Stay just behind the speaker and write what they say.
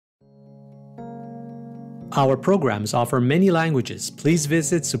Our programs offer many languages. Please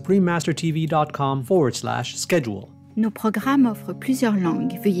visit suprememastertv.com/schedule. Nos programmes offrent plusieurs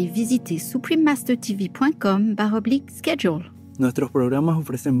langues. Veuillez visiter suprememastertv.com/schedule. Nuestros programas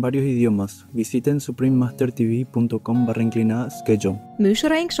ofrecen varios idiomas. Visiten suprememastertv.com/schedule.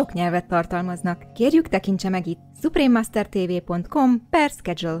 Műsoraink sok nyelvet tartalmaznak. Kérjük, tekintse meg itt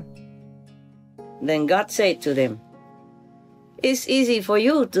suprememastertv.com/schedule. Then God said to them, "It's easy for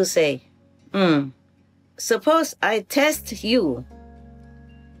you to say, suppose I test you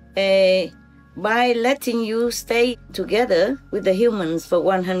by letting you stay together with the humans for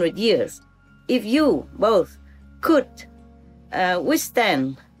 100 years. If you both could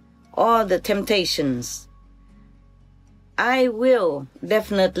withstand all the temptations, I will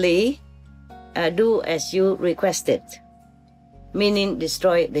definitely do as you requested," meaning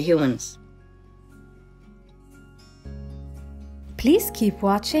destroy the humans. Please keep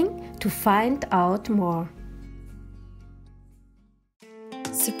watching to find out more.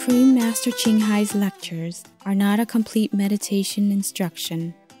 Supreme Master Ching Hai's lectures are not a complete meditation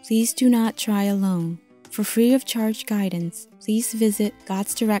instruction. Please do not try alone. For free of charge guidance, please visit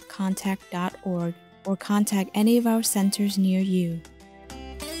godsdirectcontact.org or contact any of our centers near you.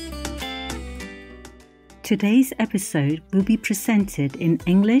 Today's episode will be presented in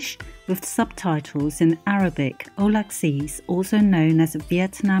English with subtitles in Arabic, Aulacese, also known as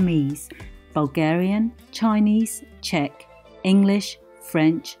Vietnamese, Bulgarian, Chinese, Czech, English,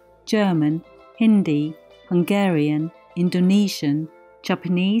 French, German, Hindi, Hungarian, Indonesian,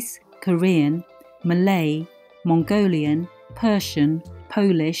 Japanese, Korean, Malay, Mongolian, Persian,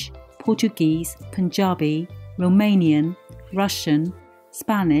 Polish, Portuguese, Punjabi, Romanian, Russian,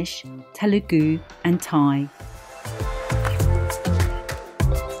 Spanish, Telugu, and Thai.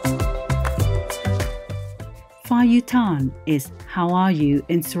 Fayutan is "How are you"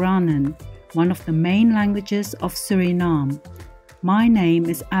 in Suriname, one of the main languages of Suriname. My name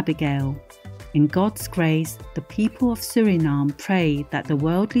is Abigail. In God's grace, the people of Suriname pray that the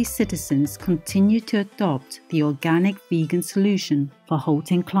worldly citizens continue to adopt the organic vegan solution for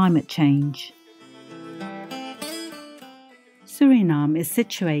halting climate change. Suriname is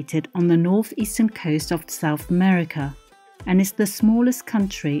situated on the northeastern coast of South America and is the smallest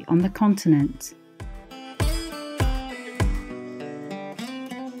country on the continent.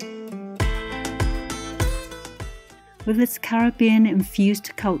 With its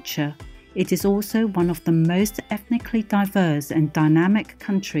Caribbean-infused culture, it is also one of the most ethnically diverse and dynamic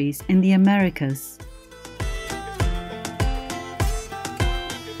countries in the Americas.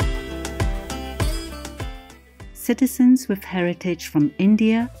 Citizens with heritage from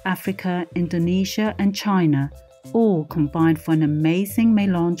India, Africa, Indonesia, and China all combine for an amazing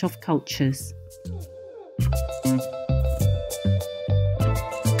melange of cultures.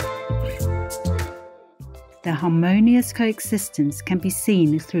 Their harmonious coexistence can be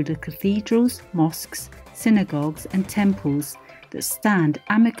seen through the cathedrals, mosques, synagogues, and temples that stand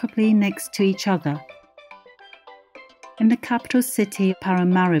amicably next to each other. In the capital city,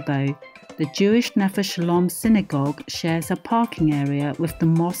 Paramaribo, the Jewish Nefesh Shalom synagogue shares a parking area with the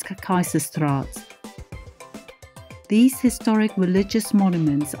mosque Kaiserstraat. These historic religious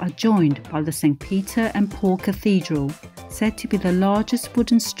monuments are joined by the St. Peter and Paul Cathedral, said to be the largest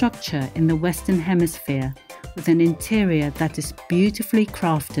wooden structure in the Western Hemisphere, with an interior that is beautifully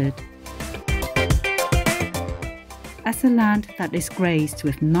crafted. As a land that is graced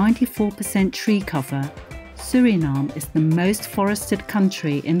with 94% tree cover, Suriname is the most forested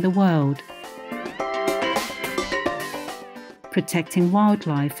country in the world. Protecting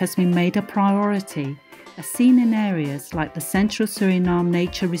wildlife has been made a priority, as seen in areas like the Central Suriname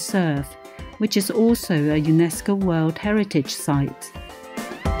Nature Reserve, which is also a UNESCO World Heritage Site.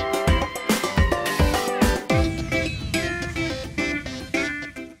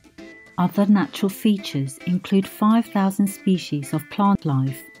 Other natural features include 5,000 species of plant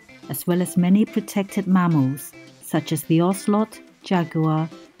life, as well as many protected mammals, such as the ocelot, jaguar,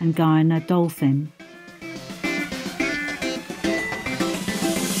 and Guyana dolphin.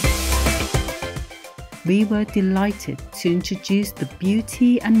 We were delighted to introduce the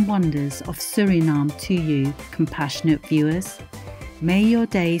beauty and wonders of Suriname to you, compassionate viewers. May your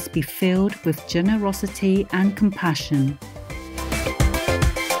days be filled with generosity and compassion.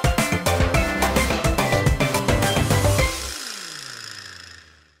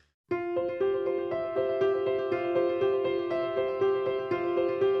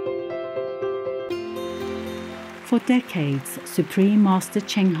 For decades, Supreme Master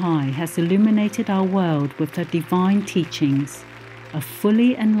Ching Hai has illuminated our world with her divine teachings. A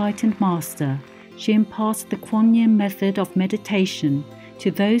fully enlightened master, she imparts the Kuan Yin method of meditation To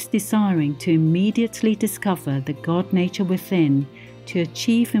those desiring to immediately discover the God nature within, to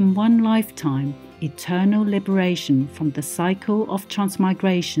achieve in one lifetime eternal liberation from the cycle of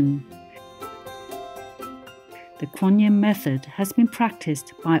transmigration. The Kuan Yin method has been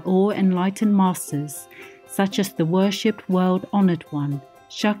practiced by all enlightened masters, such as the worshipped world-honored one,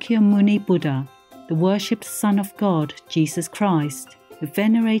 Shakyamuni Buddha, the worshipped Son of God, Jesus Christ, the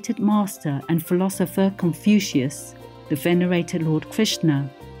venerated master and philosopher Confucius, the venerated Lord Krishna,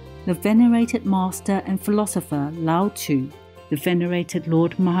 the venerated master and philosopher Lao Tzu, the venerated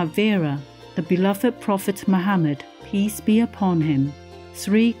Lord Mahavira, the beloved Prophet Muhammad, peace be upon him,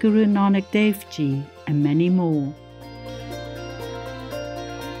 Sri Guru Nanak Dev Ji, and many more.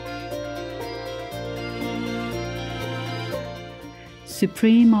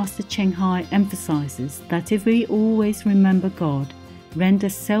 Supreme Master Cheng Hai emphasizes that if we always remember God, render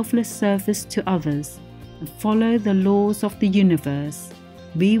selfless service to others, and follow the laws of the universe,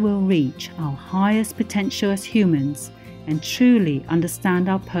 we will reach our highest potential as humans and truly understand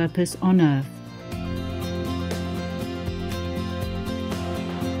our purpose on earth.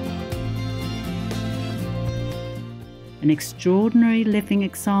 An extraordinary living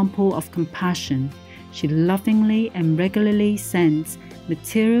example of compassion, she lovingly and regularly sends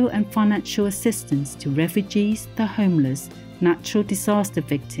material and financial assistance to refugees, the homeless, natural disaster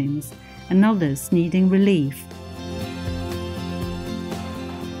victims, and others needing relief.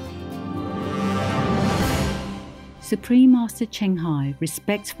 Supreme Master Cheng Hai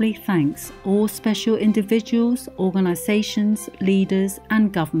respectfully thanks all special individuals, organizations, leaders,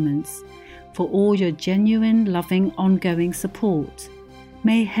 and governments for all your genuine, loving, ongoing support.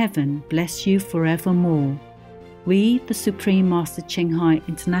 May heaven bless you forevermore. We, the Supreme Master Cheng Hai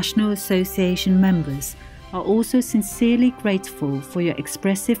International Association members, are also sincerely grateful for your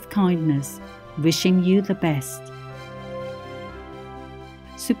expressive kindness, wishing you the best.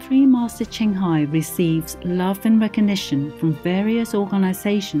 Supreme Master Cheng Hai receives love and recognition from various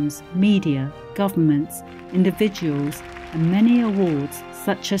organizations, media, governments, individuals, and many awards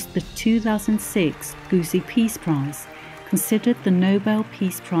such as the 2006 Gusi Peace Prize, considered the Nobel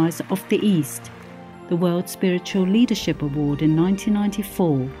Peace Prize of the East, the World Spiritual Leadership Award in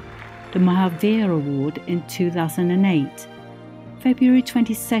 1994, the Mahavir Award in 2008, February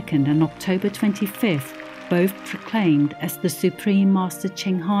 22nd and October 25th, both proclaimed as the Supreme Master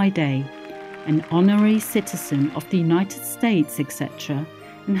Cheng Hai Day, an honorary citizen of the United States, etc.,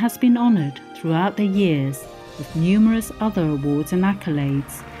 and has been honored throughout the years with numerous other awards and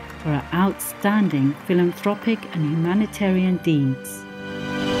accolades for her outstanding philanthropic and humanitarian deeds.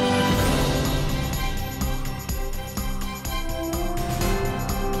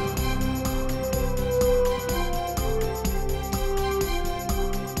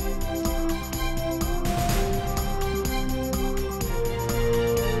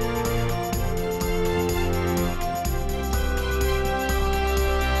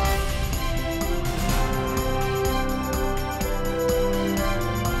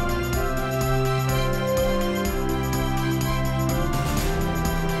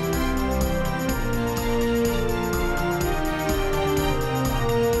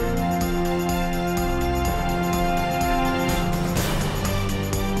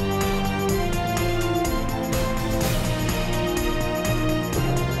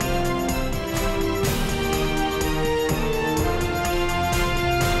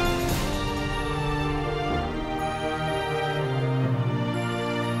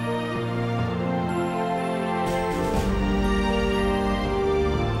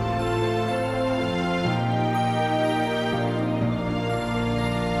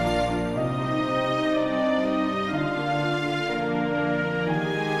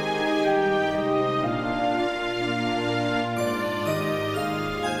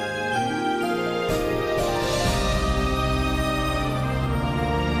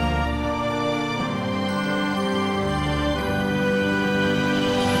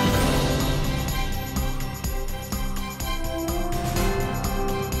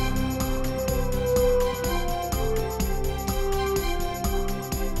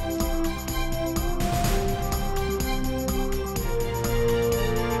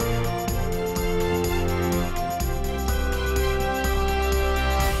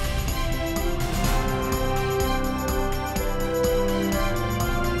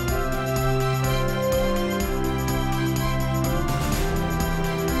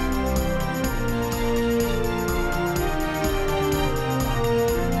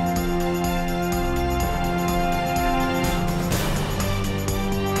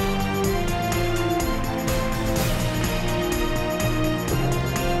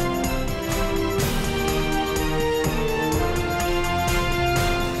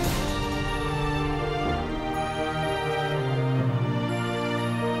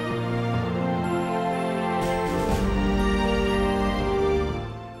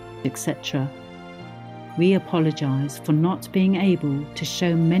 etc. We apologize for not being able to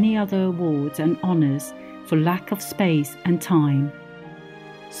show many other awards and honors for lack of space and time.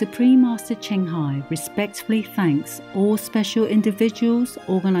 Supreme Master Ching Hai respectfully thanks all special individuals,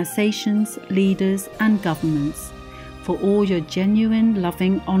 organizations, leaders, and governments for all your genuine,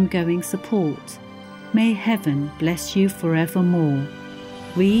 loving, ongoing support. May heaven bless you forevermore.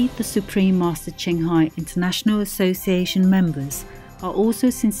 We, the Supreme Master Ching Hai International Association members, are also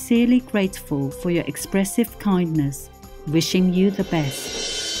sincerely grateful for your expressive kindness, wishing you the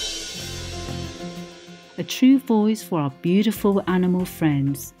best. A true voice for our beautiful animal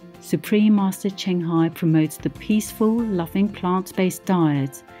friends, Supreme Master Ching Hai promotes the peaceful, loving plant-based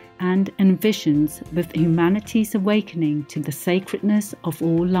diet and envisions with humanity's awakening to the sacredness of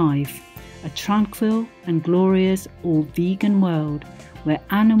all life, a tranquil and glorious all-vegan world where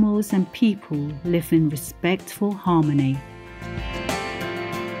animals and people live in respectful harmony.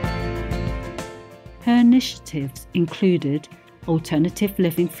 Her initiatives included alternative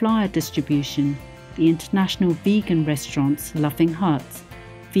living flyer distribution, the international vegan restaurants Loving Hut,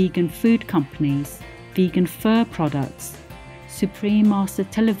 vegan food companies, vegan fur products, Supreme Master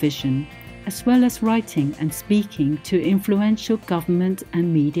Television, as well as writing and speaking to influential government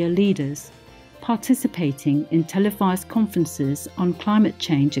and media leaders, participating in televised conferences on climate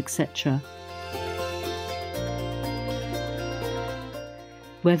change, etc.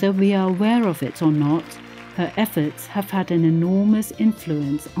 Whether we are aware of it or not, her efforts have had an enormous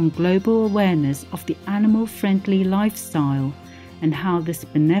influence on global awareness of the animal-friendly lifestyle and how this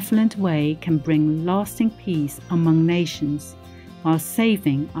benevolent way can bring lasting peace among nations while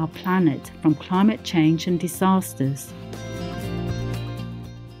saving our planet from climate change and disasters.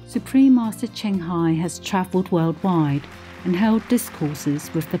 Supreme Master Ching Hai has travelled worldwide and held discourses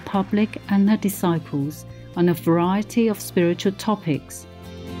with the public and her disciples on a variety of spiritual topics.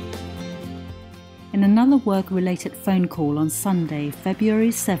 In another work-related phone call on Sunday, February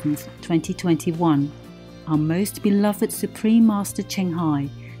 7th, 2021, our most beloved Supreme Master Ching Hai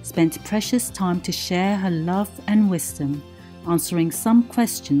spent precious time to share her love and wisdom, answering some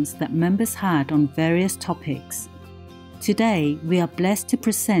questions that members had on various topics. Today, we are blessed to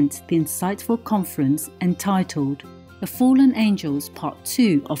present the insightful conference entitled The Fallen Angels Part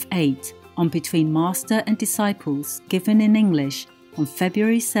 2 of 8 on Between Master and Disciples, given in English on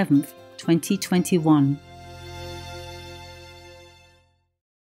February 7th, 2021.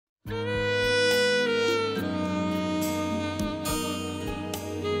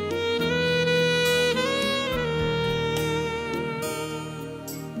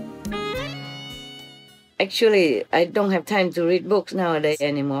 Actually, I don't have time to read books nowadays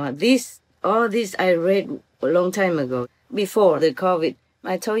anymore. All this I read a long time ago, before the COVID.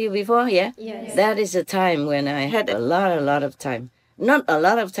 I told you before, yeah? Yes. That is a time when I had a lot of time. Not a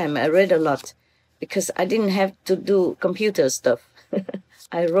lot of time, I read a lot because I didn't have to do computer stuff.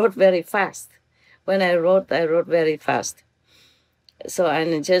 I wrote very fast. When I wrote very fast. So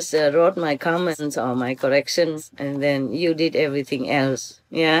I just wrote my comments or my corrections, and then you did everything else.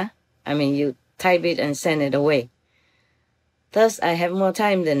 Yeah? I mean, you type it and send it away. Thus, I have more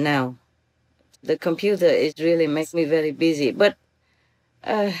time than now. The computer is really makes me very busy, but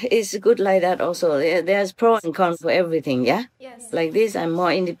it's good like that also. There's pros and cons for everything, yeah? Yes. Like this, I'm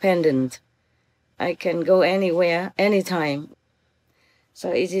more independent. I can go anywhere, anytime. So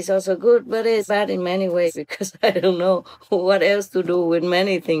it is also good, but it's bad in many ways because I don't know what else to do with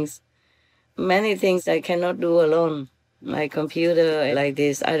many things. Many things I cannot do alone. My computer like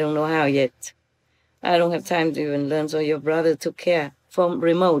this, I don't know how yet. I don't have time to even learn, so your brother took care from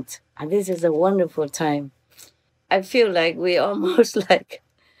remote. And this is a wonderful time. I feel like we're almost like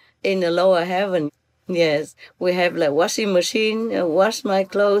in the lower heaven. Yes, we have like washing machine, wash my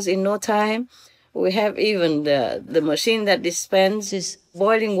clothes in no time. We have even the machine that dispenses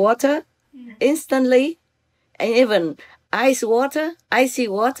boiling water instantly, and even icy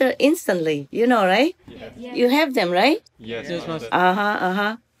water instantly. You know, right? Yes. You have them, right? Yes.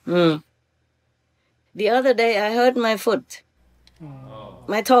 The other day I hurt my foot,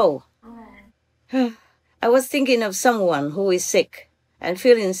 my toe. I was thinking of someone who is sick and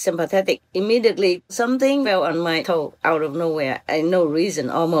feeling sympathetic. Immediately, something fell on my toe out of nowhere, and no reason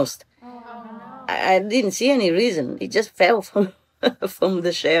almost. I didn't see any reason. It just fell from from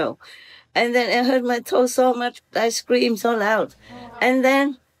the shell. And then I hurt my toe so much, I screamed so loud. And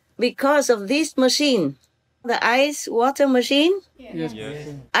then, because of this machine, the ice water machine,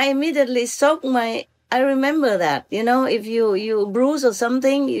 I immediately soaked I remember that, you know, if you bruise or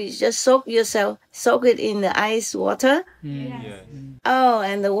something, you just soak it in the ice water. Oh,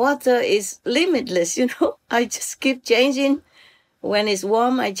 and the water is limitless, you know. I just keep changing When it's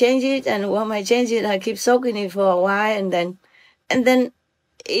warm, I change it, and warm, I change it. I keep soaking it for a while, and then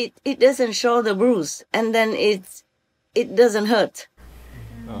it doesn't show the bruise, and then it doesn't hurt.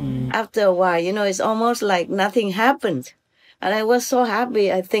 After a while, it's almost like nothing happened. And I was so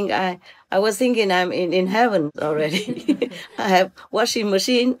happy. I think I was thinking I'm in heaven already. I have washing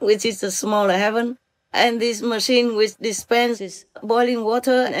machine, which is a smaller heaven, and this machine which dispenses boiling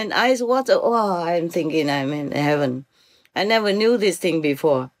water and ice water. Oh, I'm thinking I'm in heaven. I never knew this thing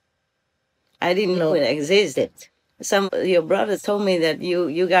before. I didn't know it existed. Some of your brothers told me that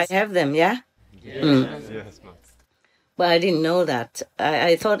you guys have them, yeah? Yes, yes, ma'am. But I didn't know that.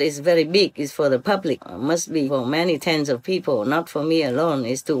 I thought it's very big. It's for the public. It must be for many tens of people, not for me alone.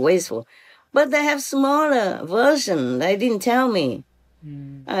 It's too wasteful. But they have smaller version. They didn't tell me.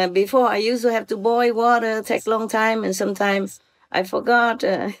 Before, I used to have to boil water, take a long time, and sometimes I forgot,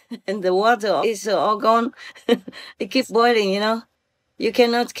 and the water is all gone. It keeps boiling, You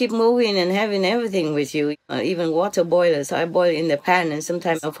cannot keep moving and having everything with you, even water boilers. I boil in the pan, and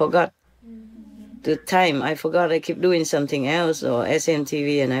sometimes I forgot the time. I forgot I keep doing something else, or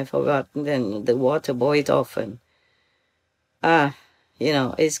SMTV, and I forgot. And then the water boiled off, and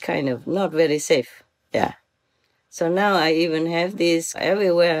it's kind of not very safe. Yeah. So now I even have this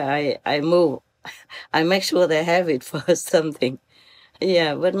everywhere I move. I make sure they have it for something.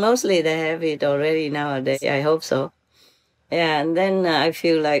 Yeah, but mostly they have it already nowadays. I hope so. Yeah, and then I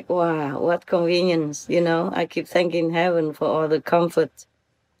feel like, wow, what convenience, I keep thanking heaven for all the comfort.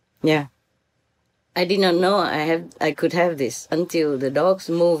 Yeah. I did not know I could have this until the dogs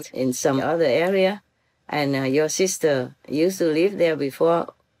moved in some other area. And your sister used to live there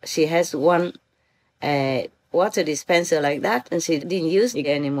before. She has one water dispenser like that, and she didn't use it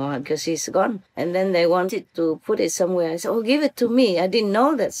anymore because she's gone. And then they wanted to put it somewhere. I said, oh, give it to me. I didn't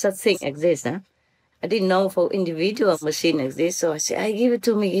know that such thing exists. Huh? I didn't know for individual machine exists. So I said, give it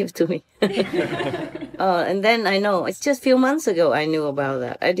to me, give it to me. And then I know, it's just a few months ago I knew about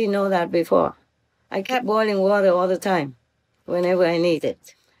that. I didn't know that before. I kept boiling water all the time, whenever I need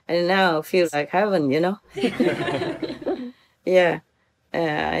it. And now I feel like heaven, Yeah.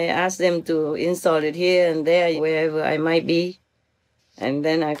 I asked them to install it here and there, wherever I might be. And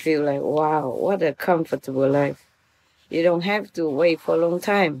then I feel like, wow, what a comfortable life. You don't have to wait for a long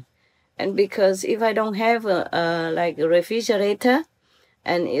time. And because if I don't have a refrigerator,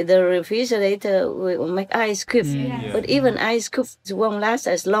 and the refrigerator will make ice cubes. But even ice cubes won't last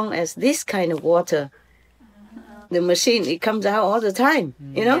as long as this kind of water. The machine, it comes out all the time,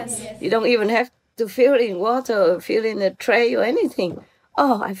 Yes. You don't even have to fill in water or fill in a tray or anything.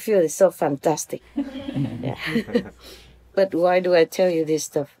 Oh, I feel it's so fantastic. Yeah. But why do I tell you this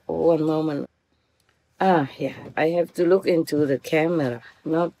stuff? One moment. Yeah, I have to look into the camera,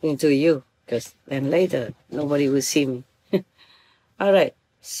 not into you, because then later nobody will see me. All right,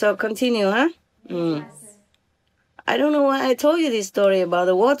 so continue, huh? Yes. I don't know why I told you this story about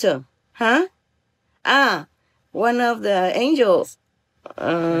the water, huh? One of the angels.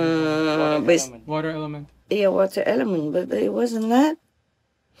 Water element. Yeah, water element, but it wasn't that.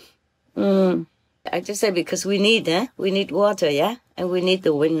 I just said because we need water, yeah? And we need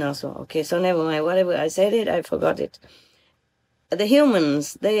the wind also. Okay, so never mind. Whatever I said it, I forgot it. The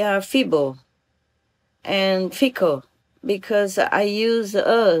humans, they are feeble and fickle because I use the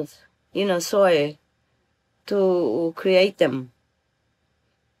earth, soil, to create them.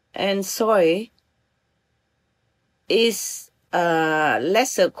 And soil is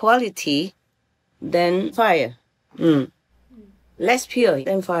lesser quality than fire. Less pure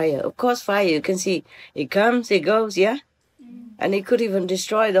than fire. Of course, fire, you can see, it comes, it goes, yeah? And it could even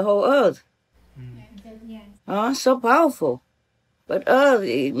destroy the whole earth. So powerful. But earth,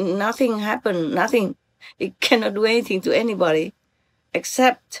 nothing happened, nothing. It cannot do anything to anybody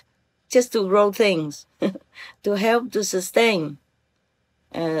except just to grow things, to help to sustain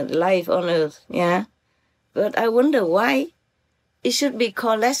life on earth, yeah? But I wonder why it should be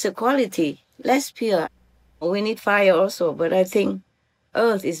called lesser quality, less pure. We need fire also, but I think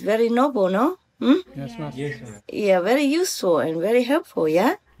earth is very noble, no? Yes, ma'am. Yes, ma'am. Yeah, very useful and very helpful,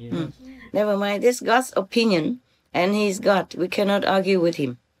 yeah? Yes. Never mind, this God's opinion, and He's God. We cannot argue with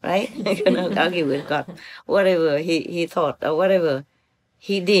Him, right? We cannot argue with God. Whatever he thought or whatever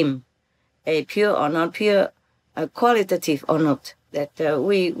He deemed a pure or not pure, qualitative or not, that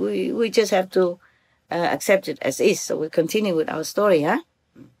we just have to accept it as is. So we continue with our story, huh?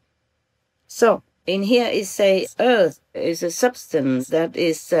 So, in here it says earth is a substance that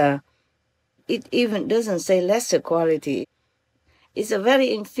is, it even doesn't say lesser quality. It's a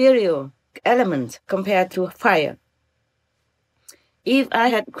very inferior element compared to fire. If I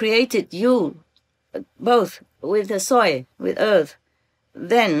had created you both with the soil, with earth,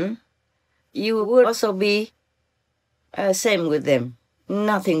 then you would also be same with them.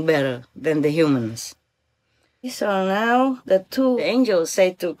 Nothing better than the humans. So now the two angels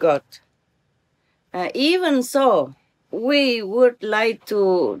say to God, even so, we would like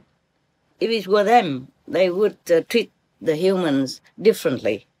to, if it were them, they would treat the humans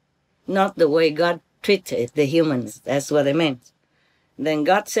differently, not the way God treated the humans. That's what they meant. Then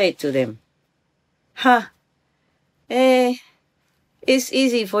God said to them, it's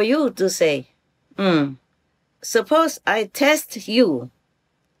easy for you to say. Suppose I test you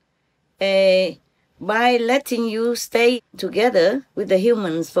by letting you stay together with the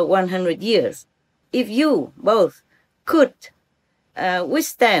humans for 100 years. If you both could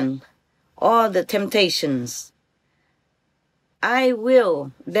withstand all the temptations, I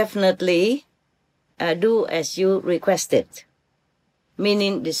will definitely do as you requested,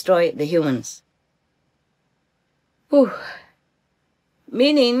 meaning destroy the humans. Whew.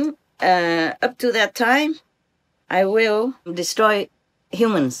 Meaning, up to that time, I will destroy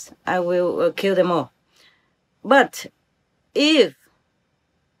humans. I will kill them all. But if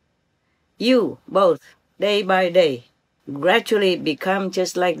you both, day by day, gradually become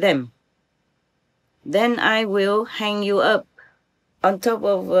just like them, then I will hang you up on top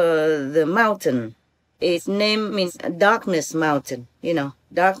of the mountain. Its name means Darkness Mountain,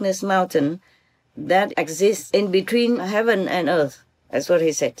 Darkness Mountain that exists in between heaven and earth. That's what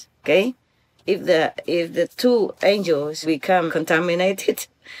he said, okay? If the two angels become contaminated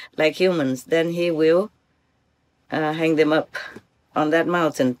like humans, then he will hang them up on that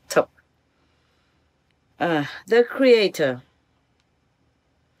mountain top. The Creator,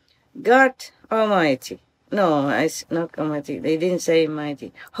 God Almighty. No, it's not Almighty. They didn't say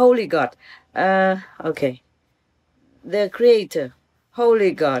mighty. Holy God. Okay. The Creator,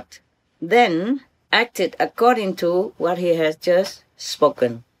 Holy God, then acted according to what he has just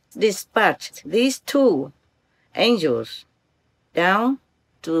spoken. Dispatched these two angels down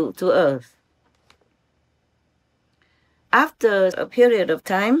to earth. After a period of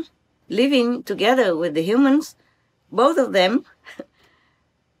time, living together with the humans, both of them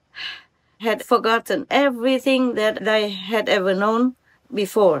had forgotten everything that they had ever known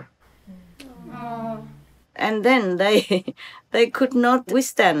before. And then they could not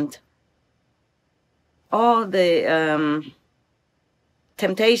withstand all the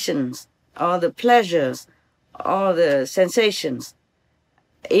temptations, all the pleasures, all the sensations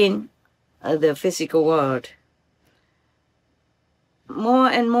in the physical world. More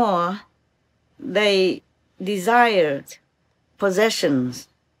and more, they desired possessions,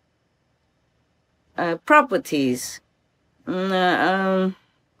 properties, good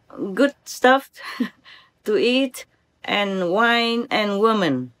stuff to eat, and wine and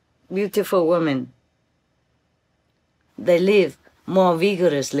women, beautiful women. They live more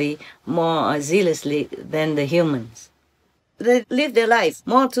vigorously, more zealously than the humans. They live their life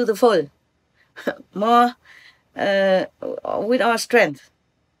more to the full, more with our strength.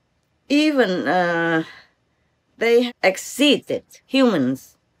 Even they exceeded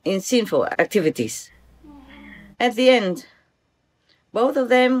humans in sinful activities. At the end, both of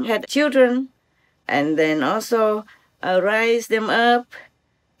them had children, and then also raised them up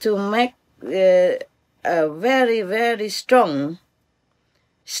to make a very, very stronger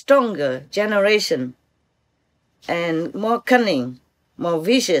generation, and more cunning, more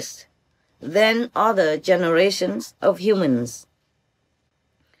vicious than other generations of humans.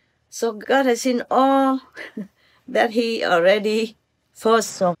 So God has seen all that he already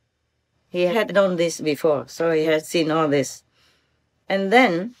foresaw. He had done this before, so he had seen all this. And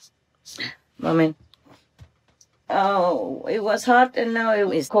then, it was hot and now it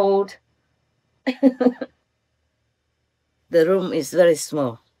is cold. The room is very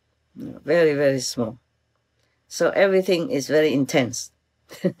small, very, very small. So everything is very intense.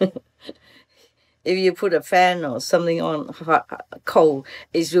 If you put a fan or something on cold,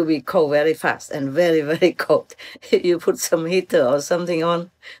 it will be cold very fast and very, very cold. If you put some heater or something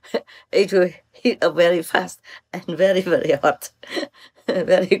on, it will heat up very fast and very, very hot,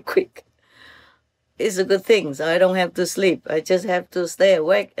 very quick. It's a good thing, so I don't have to sleep. I just have to stay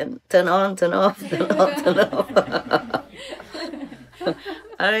awake and turn on, turn off, turn on, turn off.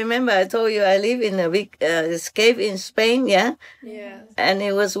 I remember I told you I live in a big cave in Spain, yeah? Yes. And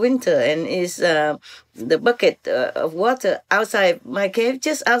it was winter, and it's the bucket of water outside my cave,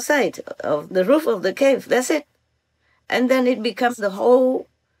 just outside of the roof of the cave. That's it. And then it becomes the whole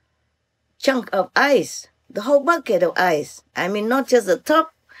chunk of ice, the whole bucket of ice. I mean, not just the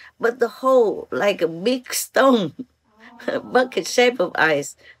top, but the whole, like a big stone, bucket shape of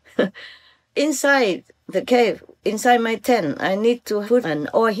ice. inside the cave, inside my tent, I need to put an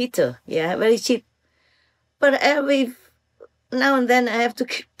oil heater, very cheap. But every now and then I have to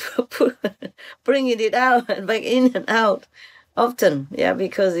keep bringing it out and back in and out often,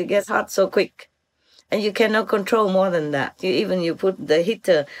 because it gets hot so quick. And you cannot control more than that. You put the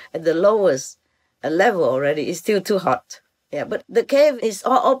heater at the lowest level already, it's still too hot. But the cave is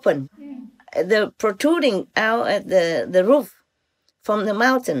all open. The protruding out at the roof from the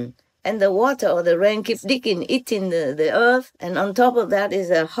mountain, and the water or the rain keeps digging, eating the earth, and on top of that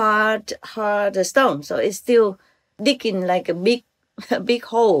is a hard stone. So it's still digging like a big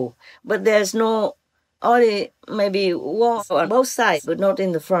hole, but there's no, only maybe wall on both sides, but not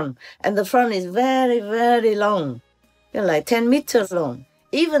in the front. And the front is very, very long, like 10 meters long.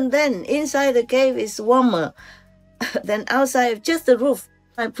 Even then, inside the cave is warmer than outside, just the roof.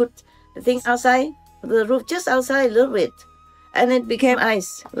 I put the thing outside, the roof just outside a little bit, and it became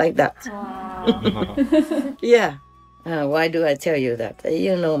ice like that. Wow. Why do I tell you that?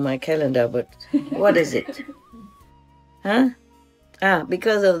 You know my calendar, but what is it? Huh?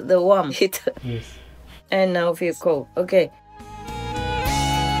 Because of the warm heat. Yes. And now feel cold. Okay.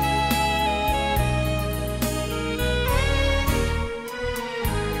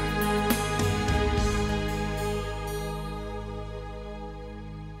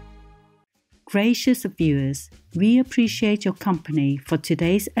 Gracious viewers, we appreciate your company for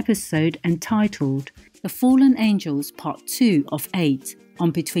today's episode entitled The Fallen Angels Part 2 of 8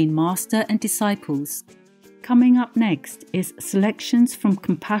 on Between Master and Disciples. Coming up next is selections from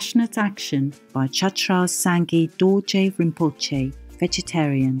Compassionate Action by Chatra Sangye Dorje Rinpoche,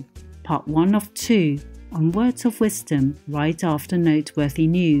 Vegetarian, Part 1 of 2 on Words of Wisdom right after Noteworthy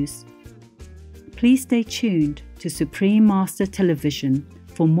News. Please stay tuned to Supreme Master Television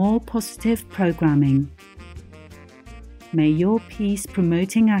for more positive programming. May your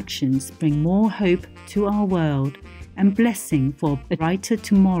peace-promoting actions bring more hope to our world and blessing for a brighter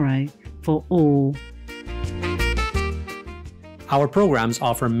tomorrow for all. Our programs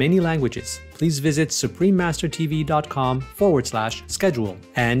offer many languages. Please visit suprememastertv.com/schedule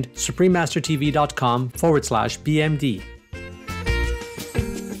and suprememastertv.com/BMD.